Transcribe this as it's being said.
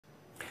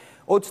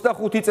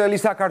25 წელი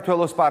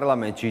საქართველოს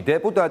პარლამენტში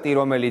დეპუტატი,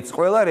 რომელიც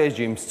ყველა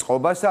რეჟიმს,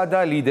 წყობასა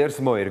და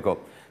ლიდერს მოერგო.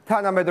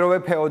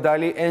 თანამედროვე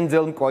ფეოდალი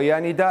ენზელ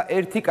მკოიანი და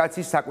ერთი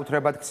კაცის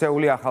საკუთრებად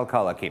ქცეული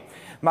ახალქალაქი.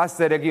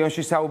 მასზე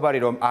რეგიონში საუბარი,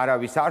 რომ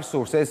არავის არ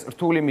სურს, ეს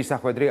რთული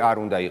მისახვედრი არ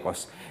უნდა იყოს.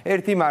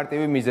 ერთი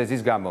მარტივი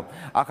მიზეზის გამო.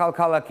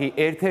 ახალქალაქი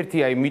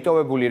ერთ-ერთია იმ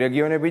მიტოვებული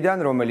რეგიონებიდან,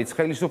 რომელიც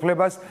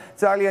ხელისუფლებას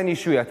ძალიან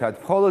იშვიათად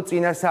მხოლოდ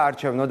წინა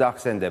საარჩევნოდ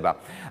ახსენდება.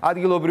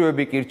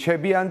 ადგილობრივები კი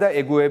რჩებიან და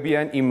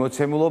ეგუებიან იმ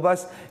მოცემულობას,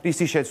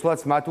 რისი შეცვლაც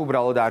მათ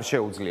უბრალოდ არ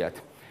შეუძლიათ.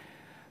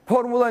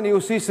 ფორმულა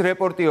ნიუსის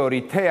რეპორტიორი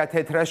თეა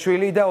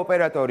თეთრაშვილი და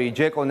ოპერატორი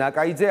ჯეკო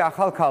ნაკაიძე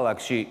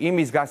ახალქალაქში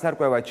იმის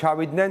გასარკვევად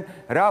ჩავიდნენ,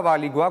 რა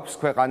ვალი გვაქვს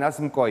ქვეყანას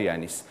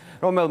მკოიანის,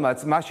 რომელსაც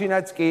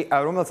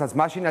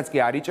მაშინაც კი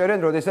არ იჭერენ,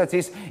 როდესაც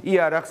ის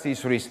იარაღს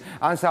ისვრის,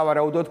 ან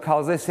სავარაუდოდ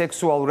ქალზე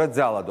სექსუალურად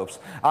ძალადობს,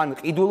 ან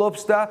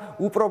ყიდულობს და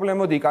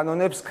უპრობლემოდ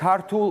იკანონებს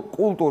ქართულ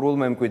კულტურულ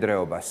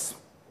მემკვიდრეობას.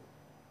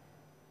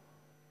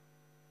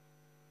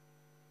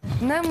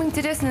 Нам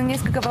интересно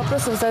несколько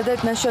вопросов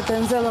задать насчет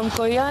энзела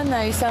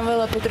мкояна и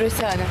Самвела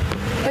Петросяна.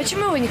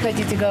 Почему вы не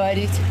хотите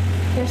говорить?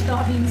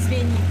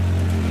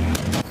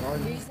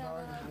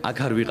 აქ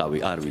არ ვიყავი,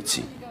 არ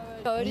ვიცი.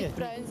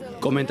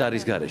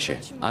 კომენტარის გარეშე,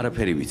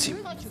 არაფერი ვიცი.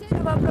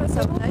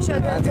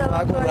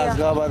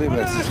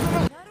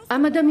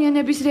 ამ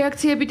ადამიანების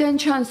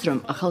რეაქციებიდან ჩანს, რომ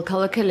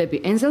ახალქალაქელები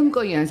ენზელ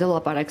მკოიანზე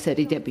ლაპარაკს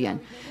ერიდებიან.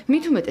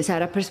 მით უმეტეს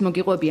არაფერს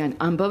მოგიყვებიან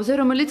ამბავზე,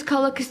 რომელიც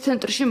ქალაქის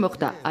ценტრში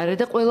მოხდა. არა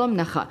და ყველამ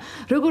ნახა,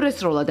 როგორ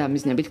ესროლა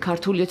დამიზნებით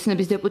ქართული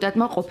ოცნების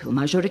დეპუტატმა ყოფილ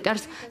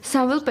მაჟორიტარს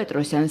სამվել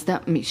პეტროსიანს და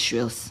მის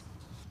შვილს.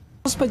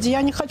 Господи,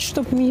 я не хочу,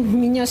 чтобы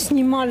меня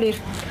снимали.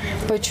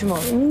 Почему?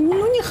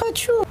 Ну, не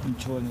хочу.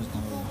 Ничего не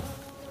знаю.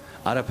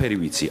 არაფერი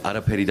ვიცი,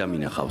 არაფერი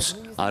დამინახავს,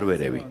 არ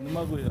ვერევი.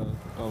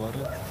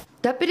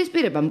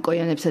 დაპირისპირება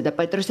მკოიანებსა და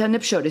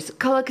პეტროსიანებს შორის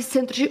ქალაქის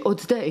ცენტრში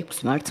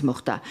 26 მარტს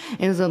მოხდა.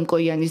 ენზელ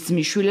მკოიანის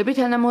ძმის შვილები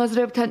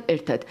თანამოაზრეებთან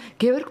ერთად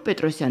გევერგ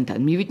პეტროსიანთან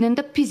მივიდნენ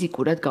და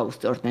ფიზიკურად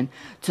გაუსწორდნენ.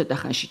 ცოტა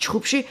ხანში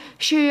ჩხუბში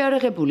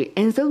შეიარაღებული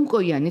ენზელ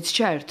მკოიანიც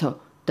ჩაერთო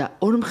და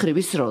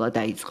ორმხრივი სროლა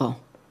დაიწყო.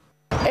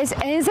 ეს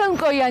ენზელ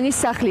მკოიანის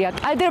სახლია,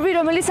 კადრები,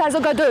 რომელიც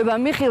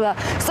საზოგადოებამ მიხილა,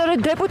 სწორედ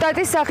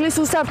დეპუტატის სახლის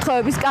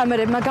უსაფრთხოების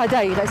კამერებმა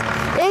გადაიღეს.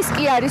 ეს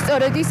კი არის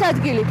სწორედ ის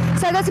ადგილი,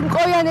 სადაც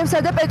მკოიანებსა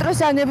და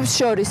პეტროსიანებს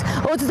შორის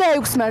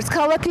 26 მარტს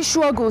ქალაქის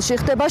შუაგულში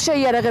ხდება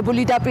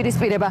შეიარაღებული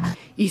დაპირისპირება.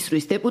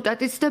 ისვრის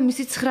დეპუტატიც და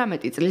მისი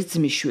 19 წლის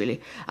ძმისშვილი.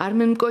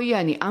 არმენ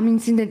მკოიანი ამ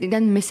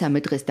ინციდენტიდან მესამე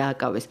დღეს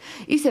დააკავეს.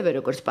 ისევე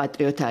როგორც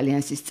პატრიოტთა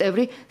ალიანსის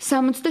წევრი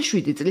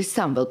 67 წლის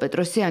სამվել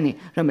პეტროსიანი,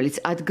 რომელიც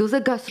ადგილზე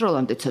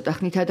გასროლამდე ცოტა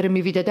ხნით ადრე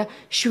მივიდა და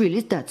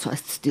შვილის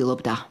დაცვას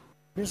ცდილობდა.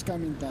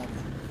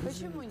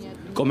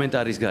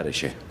 კომენტარის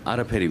გარეშე,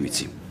 არაფერი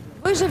ვიცი.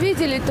 Вы же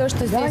видели то,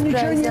 что здесь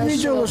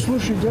произошло?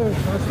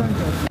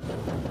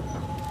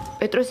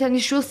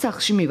 პეტროსიანის შვილს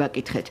სახლში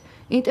მივაკითხეთ.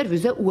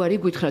 ინტერვიუზე უარი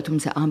გვითხრა,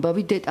 თუმცა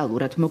ამბავი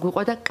დეტალურად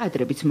მოგვიყვა და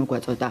კადრებიც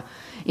მოგვაწოდა.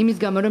 იმის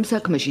გამო, რომ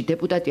საქმეში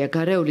დეპუტატია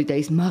გარეული და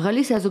ის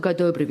მაღალი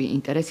საზოგადოებრივი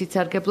ინტერესით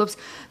სარგებლობს,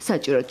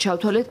 საჭიროდ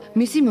ჩავთვალეთ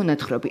მისი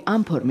მონათხრობი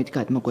ამ ფორმით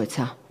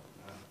გადმოგვეცა.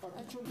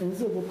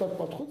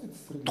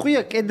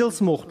 ტყვია კედელს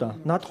მოხდა.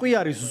 ნატყვი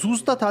არის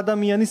ზუსტად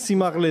ადამიანის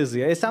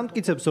სიმაღლეზეა. ეს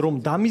ამტკიცებს, რომ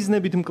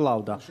დამიზნებით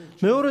მკლავდა.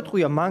 მეორე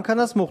ტყვია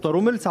მანქანას მოხდა,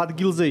 რომელიც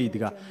ადგილზე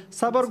იდგა.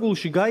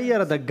 საბარგულში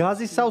გაიარა და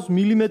გაზის სავს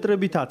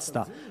მილიმეტრებით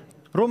აცდა.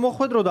 რომ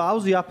მოხვედროდა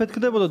ავზი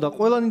აფეთქდებოდა და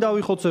ყველანი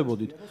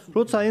დავიხოცებოდით.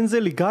 როცა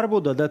ენზელი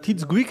გარბოდა და თიც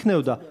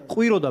გვიქნევდა,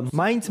 ყვიროდა,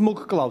 მაინც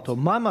მოგკლავთო,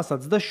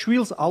 მამასაც და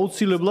შვილს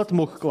აუცილებლად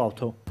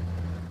მოგკლავთო.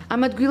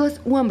 ამ ადგილას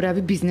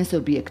უამრავი ბიზნეს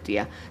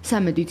ობიექტია,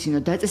 სამედიცინო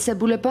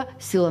დაწესებულება,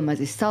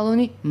 სილამაზის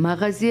სალონი,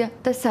 მაღაზია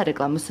და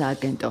სარეკლამო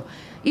სააგენტო.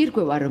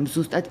 ირკვევა, რომ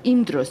ზუსტად იმ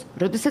დროს,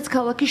 როდესაც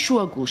ქალაქის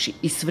შუაგულში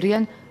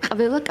ისვრიან,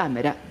 ყველა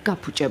კამერა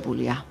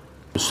გაფუჭებულია.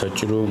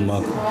 საჭირო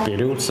მაგ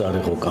პერიოდს არ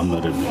იყო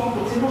კამერები.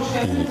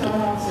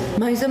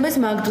 მაიზომეს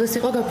მაგ დღეს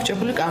იყო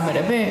გაფუჭებული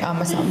კამერები?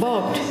 ამას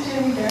ამბობთ?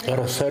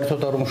 არა,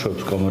 საერთოდ არ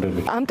მუშაობს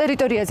კამერები. ამ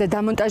ტერიტორიაზე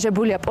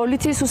დამონტაჟებულია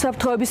პოლიციის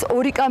უსაფრთხოების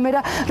 2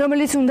 კამერა,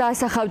 რომელიც უნდა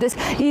ასახავდეს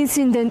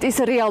ინციდენტის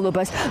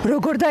რეალობას.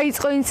 როგორ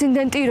დაიწყო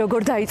ინციდენტი,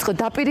 როგორ დაიწყო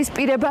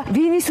დაპირისპირება,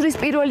 ვინ ისვრის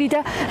პირველი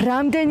და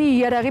რამდენი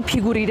იარაღი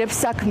ფიგურირებს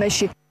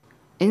საქმეში.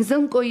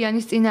 ენზელ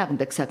მკოიანის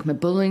წინააღმდეგ საქმე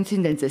ბოლო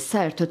ინციდენტზე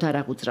საერთოდ არ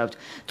აღუძრავთ,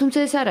 თუმცა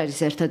ეს არ არის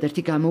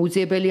ერთადერთი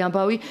გამოუძიებელი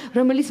ამბავი,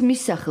 რომელიც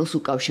მის სახელს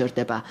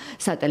უკავშირდება.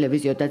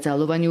 სატელევიზიო და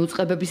ძალოვანი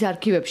უწყებების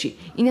არქივებში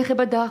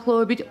ინახება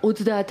დაახლოებით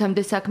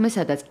 30-მდე საქმე,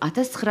 სადაც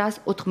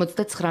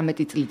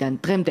 1999 წლიდან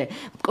დღემდე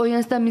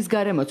მკოიანს და მის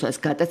გარემოცვას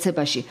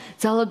გატაცებაში,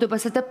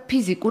 ძალადობასა და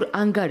ფიზიკურ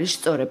ანგარიშ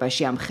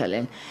სწორებაში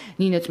ამხელენ.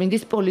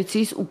 ნინოწმინდის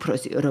პოლიციის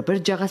უფროსი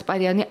რობერტ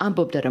ჯაღასპარიანი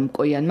ამბობდა, რომ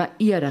მკოიანმა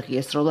იარაღი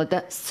ესროლა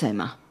და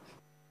სცემა.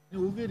 Не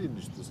уверены,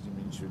 что с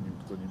ними ничего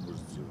никто не может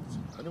сделать.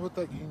 Они вот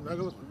так,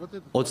 вот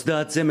это...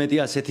 30-ზე მეტი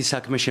ასეთი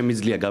საქმე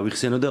შემიძლია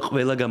გავიხსენო და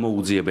ყველა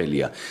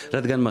გამოუძიებელია,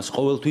 რადგან მას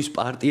ყოველთვის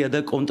პარტია და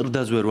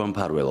კონტრდაზვერვა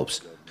მფარველობს.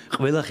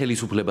 ყველა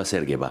ხელისუფლებას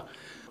ერგება.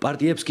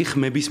 პარტიებს კი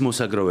ხმების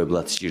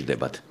მოსაგროვებლად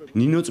სჭირდებათ.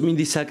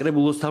 ნინოწმინდის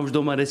საკრებულოს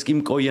თავმჯდომარეს კი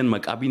მკოიანმა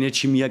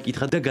კაბინეტში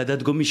მიაკითხა და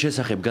გადადგომის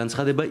შესახებ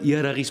განცხადება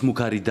იარაღის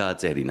მუქარით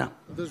დააწერინა.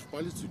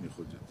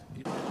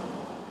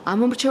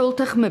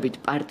 ამომრჩეველთა ხმებით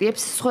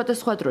პარტიებს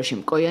სხვადასხვა დროში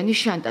მკოიანი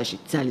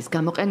შანტაჟით, ძალის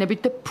გამოყენებით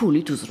და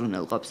ფულით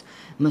უზრუნველყოფს.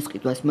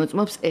 მოსყიდვას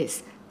მოწმობს ეს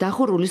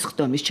დახურულის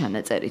ხდომის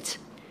ჩანაწერიც.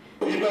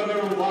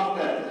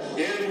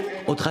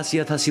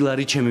 400.000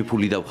 ლარი ჩემი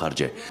ფული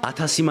დავხარჯე.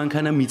 1000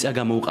 მანქანა მიწა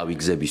გამოვყავი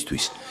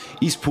გზებისთვის.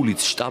 ის ფულიც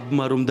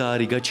შტაბმა რომ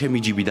დაარიგა ჩემი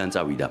ჯიბიდან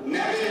წავიდა.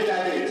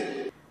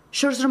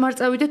 შორს რომ არ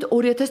წავიდეთ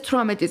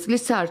 2018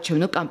 წლის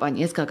საარჩევნო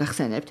კამპანიას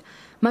გაგახსენებთ.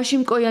 მაშინ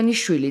მკოიანის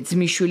შვილი,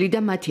 ძმისშვილი და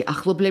მათი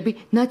ახლობლები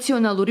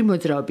ნაციონალური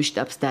მოძრაობის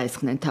შტაბს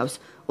დაესხნენ თავს.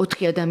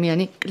 4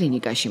 ადამიანი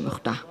კლინიკაში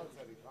მოხვდა.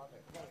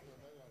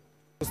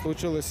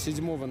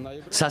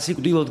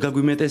 სასიკვდილოდ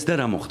გაგვიმეტეს და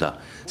რა მოხდა?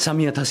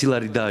 3000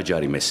 ლარი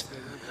დააჯარიმეს.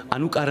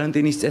 ანუ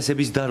каранტინის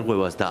წესების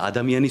დარღვევას და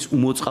ადამიანის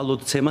უმოწყალოდ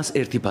ცემას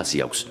ერთი ფასი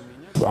აქვს.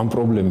 ამ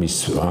პრობლემის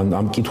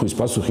ამ კითხვის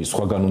პასუხი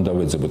სხვაგან უნდა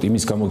ვეძებოთ.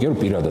 იმის გამო კი რომ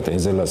პირადად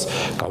ენზელას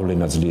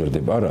გავლენა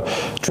ძლიერდება, არა.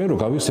 ჩვენ რო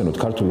გავიხსენოთ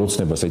ქართულ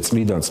ოცნებას, აი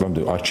წლიდან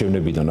წლამდე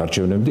არჩევნებიდან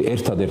არჩევნებამდე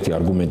ერთადერთი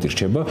არგუმენტი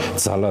რჩება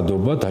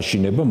ძალადობა,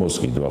 დაშინება,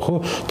 მოსყიდვა, ხო?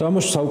 და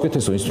ამას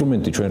საუკეთესო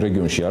ინსტრუმენტი ჩვენ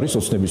რეგიონში არის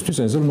ოცნებისთვის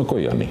ენზელ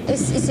მკოიანი.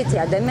 ეს ისეთი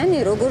ადამიანი,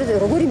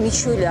 როგორი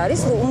მიშვილი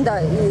არის, რომ უნდა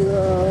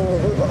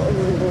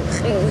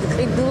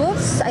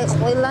ყიდულობს აი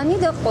ყველანი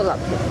და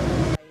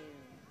ყველაფერი.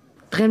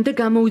 დღემდე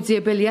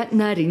გამოუძიებელია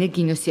ნარინე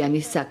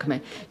გინოსიანის საქმე.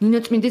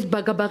 ნინოწმინდის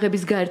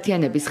ბაგაბაღების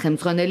გაერთიანების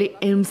ხელმძღვანელი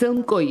ენზელ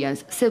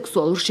მკოიანს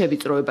სექსუალურ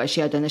შევიწროებაში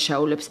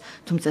ადანაშაულებს,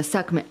 თუმცა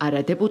საქმე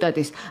არა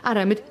დეპუტატის,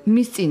 არამედ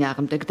მის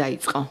წინააღმდეგ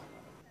დაიწყო.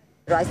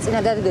 რა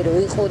წინადადება რო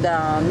იყო და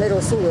მე რო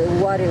სულ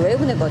უარი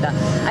ვეუბნებოდა,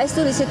 აი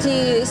სულ ისეთი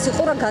ის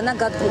იყო რა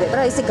განაგატყურებ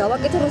რა, ისე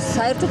გავაკეთე რომ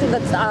საერთოდ უნდა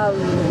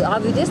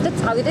ავიდეს და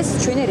წავიდეს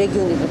ჩვენი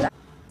რეგიონიდან.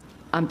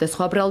 ამ და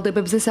სხვა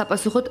ბრალდებებზე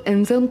საპასუხოდ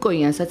ენზელ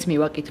მკოიანსაც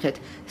მივაკითხეთ.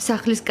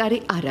 სახლის კარი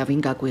არავინ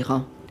გაგვიღო.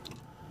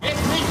 ეს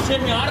მის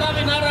ჩემი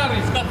არავინ არ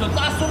არის, კაცო,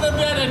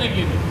 წასულები არიან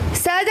ეგენი.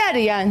 სად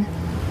არიან?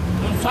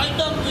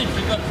 საიდან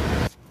ვიცი, კაცო?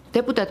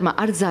 დეპუტატმა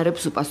არ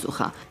ზარებს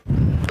უპასუხა.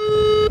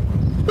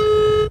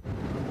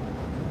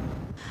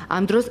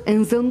 ამ დროს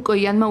ენზელ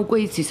მკოიანმა უკვე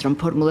იცის, რომ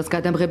ფორმულას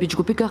გადამღები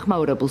ჯგუფი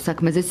გახმაურებულ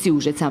საქმეზე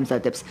სიუჟეტს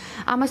ამზადებს.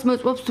 ამას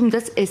მოწმობს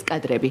თუნდაც ეს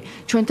კადრები.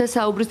 ჩვენთან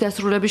საუბრის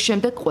დასრულების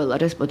შემდეგ ყველა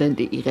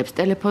რესპონდენტი იღებს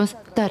ტელეფონს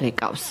და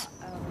რეკავს.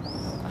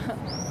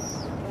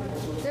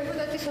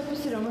 დეპუტატის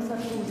ოფისი რომ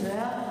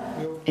საკუთრია?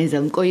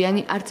 ენზელ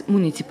მკოიანი არც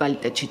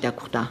მუნიციპალიტეტში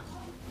დაგვხვდა.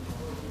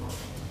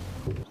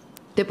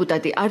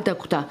 დეპუტატი არ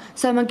დაგვხვდა,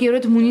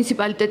 სამაგიეროდ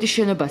მუნიციპალიტეტის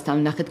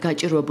შენობასთან ნახეთ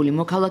გაჭირვებული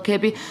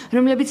მოქალაქეები,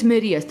 რომლებიც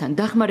მერიასთან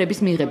დახმარების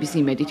მიღების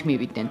იმედით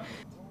მივიდნენ.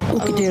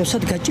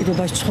 უკიდურესად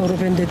გაჭირვებაში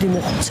ცხოვრობენ დედი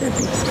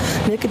მოხუცები.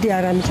 მე კიდე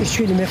არამიწის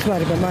შვილი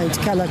მეხმარება მაინც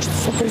ქალაქში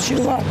სოფელში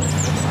ვარ.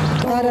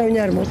 არავინ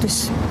არ მოდის.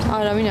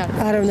 არავინ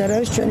არ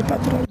არის ჩვენი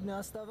პატრონი.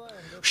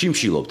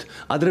 შიმშილობთ,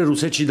 ადრე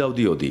რუსეთში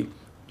დავდიოდი.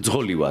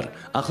 ძღოლი ვარ,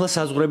 ახლა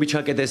საზღვრები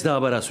ჩაკეტეს და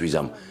აბარას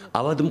ვიზამ.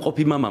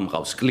 ავადმყოფი მამა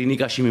მყავს,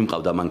 კლინიკაში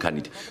მიმყავდა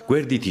მანქანით,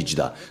 გვერდით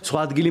იჯდა, სხვა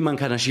ადგილი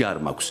მანქანაში არ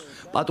მაქვს.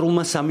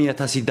 პატრულმა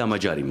 3000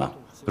 დამაჯარიმა.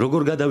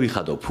 როგორ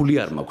გადავიხადო, ფული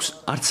არ მაქვს,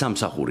 არც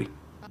სამსახური.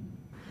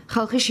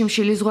 ხალხი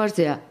შიმშილის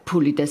ზღვარზეა,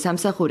 ფული და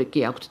სამსახური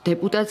კი აქვთ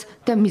დეპუტატს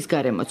და მის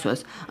გარემოცვას.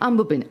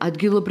 ამბობენ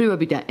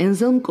ადგილობრივები და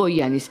ენზელ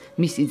მკოიანის,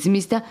 მისი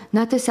ძმის და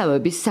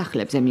ნათესავების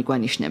სახლებზე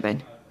მიგვანიშნებენ.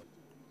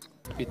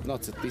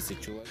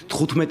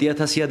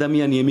 15,000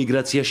 ადამიანი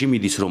ემიგრაციაში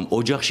მიდის, რომ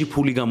ოჯახში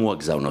ფული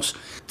გამოაგზავნოს.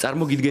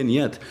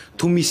 წარმოგიდგენიათ,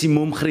 თუ მისი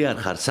მომხრე არ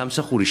ხარ,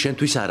 სამსახური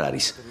შენთვის არ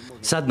არის.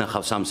 სად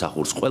ნახავ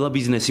სამსახურს, ყველა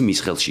ბიზნესი მის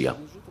ხელშია.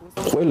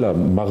 ყველა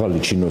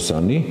მაღალი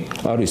ჩინოსანი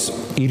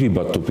არის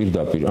ირიბად თუ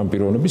პირდაპირ ამ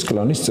პიროვნების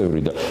კლანის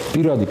წევრი და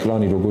პირადი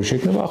კლანი როგორ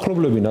შექმნება,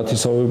 ახლობლები,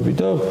 ნათესავები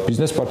და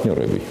ბიზნეს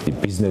პარტნიორები.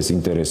 ბიზნეს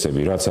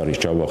ინტერესები, რაც არის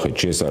ჩავახეთ,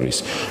 ეს არის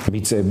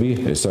მიწები,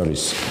 ეს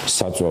არის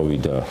საწვავი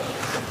და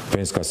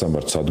ფენს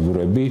გასამართ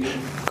სადგურები,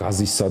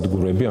 გაზის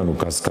სადგურები, ანუ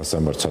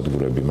გაზგასამართ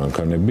სადგურები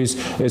მანქანების,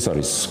 ეს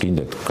არის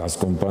კიდე გაზ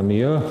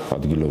კომპანია,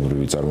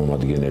 ადგილობრივი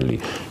წარმომადგენელი,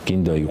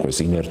 კიდე იყოს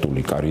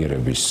ინერტული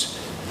კარიერების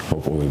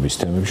მოპოვების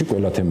თემებში,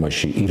 ყველა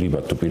თემაში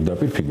ირიბად თუ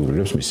პირდაპირ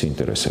ფიგურირებს მისი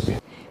ინტერესები.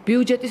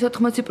 ბიუჯეტის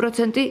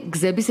 80%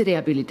 გზების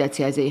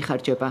რეაბილიტაციაზე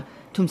იხარჯება,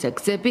 თუმცა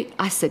გზები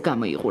ასე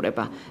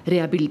გამოიყურება.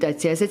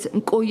 რეაბილიტაციაზეც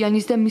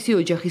მკოიანის და მისი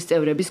ოჯახის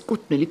წევრების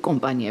კუთვნილი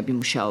კომპანიები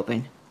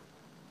მუშაობენ.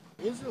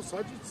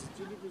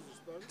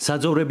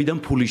 საძოვრებიდან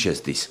ფული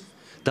შესდის.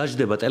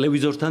 დაждდება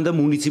ტელევიზორთან და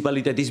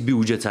მუნიციპალიტეტის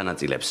ბიუჯეტს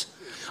ანაწილებს.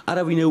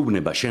 არავინ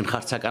ეუბნება, შენ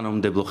ხარ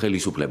საკანონმდებლო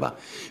ხელისუფლება.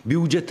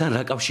 ბიუჯეტთან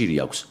რა კავშირი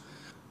აქვს?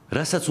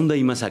 რასაც უნდა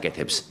იმას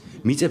აკეთებს.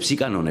 მიწებს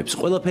იკანონებს,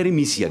 ყველაფერი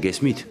მისია,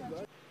 გესმით?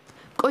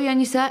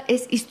 მკოიანისა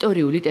ეს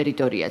ისტორიული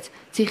ტერიტორიაც.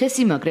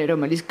 ციხე-სიმაგრე,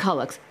 რომელიც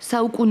ქალაქს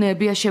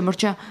საუკუნეებია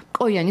შემორჩა,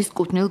 მკოიანის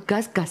კუთვნილ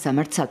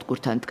გაზ-გასამართ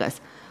სადგურთან დგას.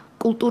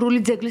 კულტურული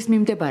ძეგლის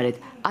მიმდებარედ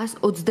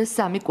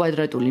 123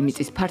 კვადრატული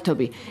მიწის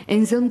ფართობი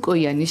ენზელ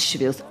მკოიანის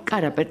შვილს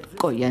კარაპეტ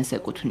მკოიანს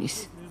ეკუთვნის.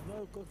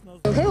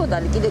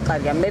 Феодали კიდე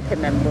კარგია, მეფე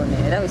მე მგონი,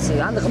 რა ვიცი,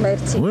 ან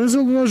ღმერთი.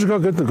 Энзэл наш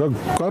как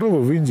корова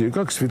в Индии,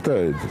 как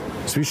светает.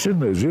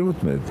 Священное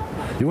животное.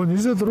 Его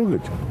нельзя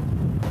трогать.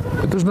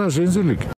 Это же наш энзелик.